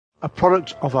A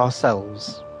product of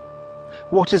ourselves.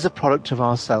 What is a product of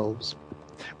ourselves?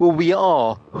 Well, we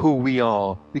are who we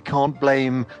are. We can't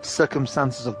blame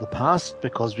circumstances of the past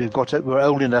because we're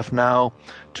old enough now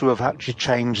to have actually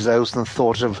changed those and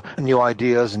thought of new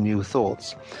ideas and new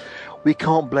thoughts. We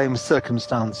can't blame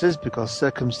circumstances because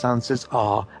circumstances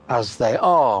are as they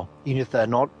are. Even if they're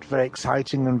not very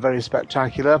exciting and very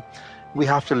spectacular, we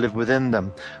have to live within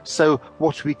them. So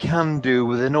what we can do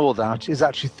within all that is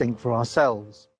actually think for ourselves.